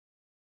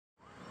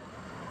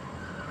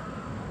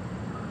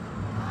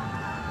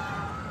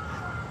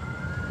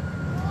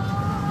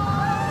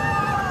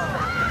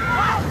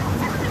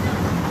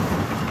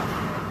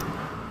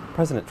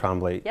President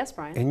Trombley. Yes,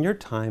 Brian. In your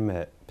time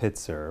at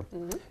Pitzer,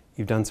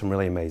 you've done some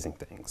really amazing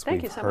things.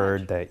 Thank you so We've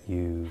heard much. that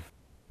you've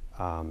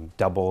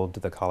doubled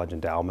the college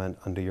endowment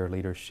under your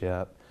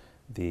leadership.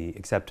 The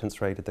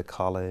acceptance rate at the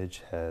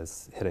college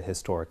has hit a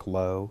historic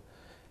low.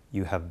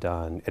 You have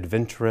done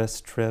adventurous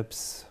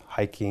trips,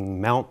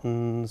 hiking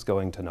mountains,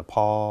 going to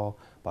Nepal,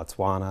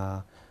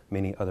 Botswana,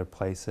 many other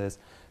places.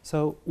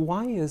 So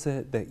why is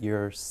it that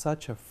you're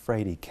such a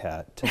fraidy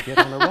cat to get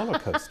on a roller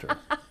coaster?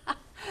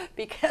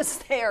 Because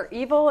they are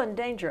evil and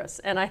dangerous,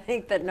 and I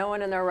think that no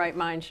one in their right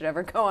mind should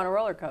ever go on a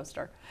roller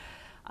coaster.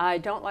 I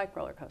don't like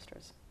roller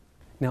coasters.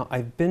 Now,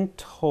 I've been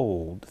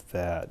told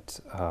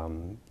that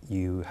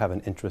you have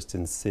an interest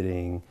in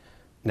sitting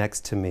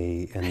next to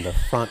me in the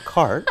front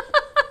cart,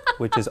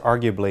 which is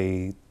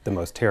arguably the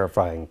most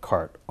terrifying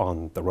cart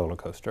on the roller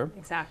coaster.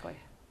 Exactly.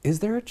 Is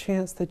there a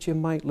chance that you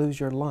might lose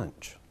your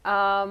lunch?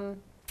 Possibly.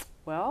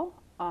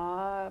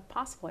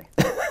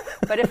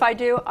 But if I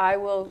do, I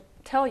will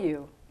tell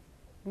you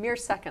mere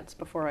seconds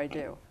before I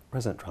do.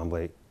 President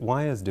Trombley,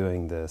 why is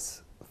doing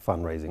this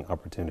fundraising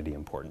opportunity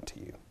important to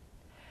you?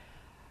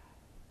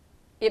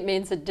 It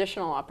means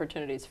additional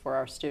opportunities for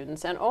our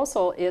students, and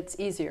also it's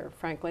easier,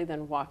 frankly,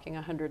 than walking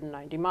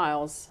 190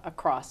 miles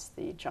across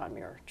the John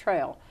Muir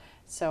Trail.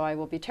 So I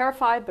will be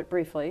terrified, but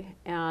briefly,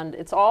 and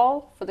it's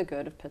all for the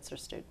good of Pitzer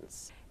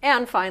students.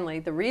 And finally,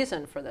 the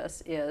reason for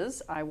this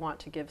is I want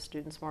to give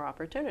students more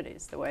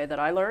opportunities. The way that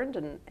I learned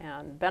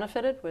and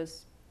benefited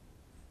was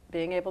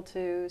being able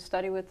to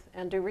study with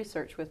and do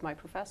research with my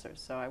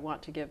professors. So I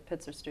want to give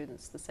Pitzer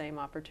students the same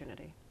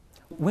opportunity.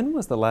 When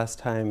was the last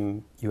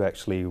time you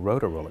actually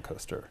rode a roller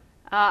coaster?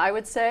 I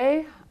would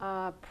say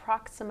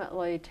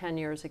approximately 10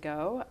 years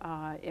ago.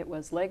 It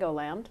was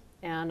Legoland,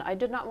 and I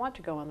did not want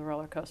to go on the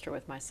roller coaster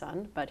with my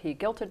son, but he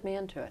guilted me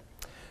into it.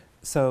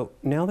 So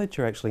now that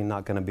you're actually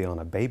not going to be on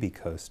a baby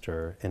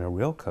coaster, in a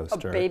real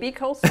coaster. A baby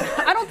coaster?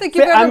 I don't think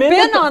you've ever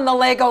been on the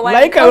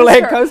Legoland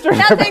coaster. coaster.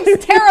 That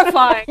thing's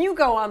terrifying. You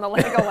go on the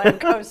Legoland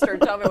coaster.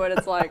 Tell me what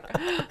it's like.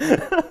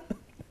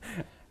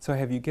 So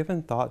have you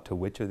given thought to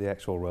which of the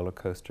actual roller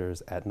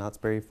coasters at Knott's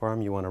Berry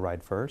Farm you want to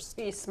ride first?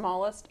 The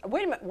smallest.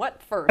 Wait a minute,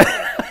 what first?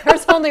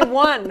 There's only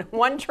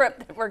one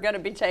trip that we're going to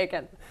be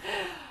taking.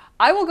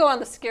 I will go on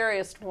the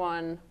scariest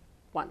one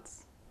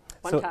once.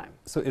 One time.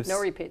 So no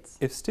repeats.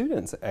 If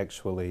students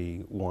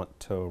actually want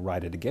to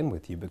ride it again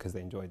with you because they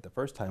enjoyed the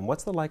first time,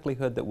 what's the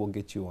likelihood that we'll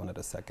get you on it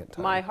a second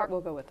time? My heart will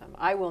go with them.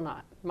 I will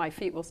not. My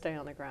feet will stay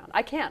on the ground.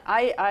 I can't.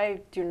 I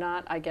do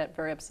not. I get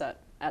very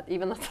upset at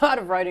even the thought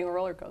of riding a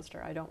roller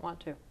coaster. I don't want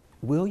to.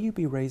 Will you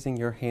be raising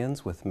your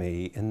hands with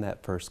me in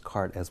that first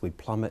cart as we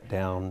plummet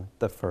down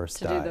the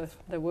first dive? To do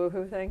the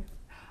woohoo thing?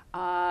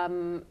 I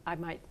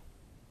might.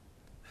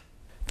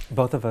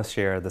 Both of us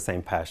share the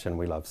same passion.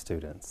 We love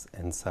students.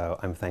 And so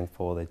I'm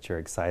thankful that you're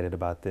excited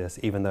about this,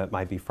 even though it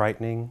might be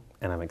frightening,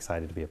 and I'm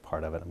excited to be a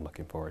part of it. I'm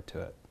looking forward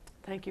to it.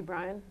 Thank you,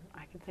 Brian.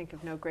 I can think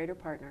of no greater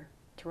partner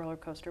to roller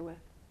coaster with.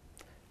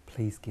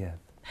 Please give.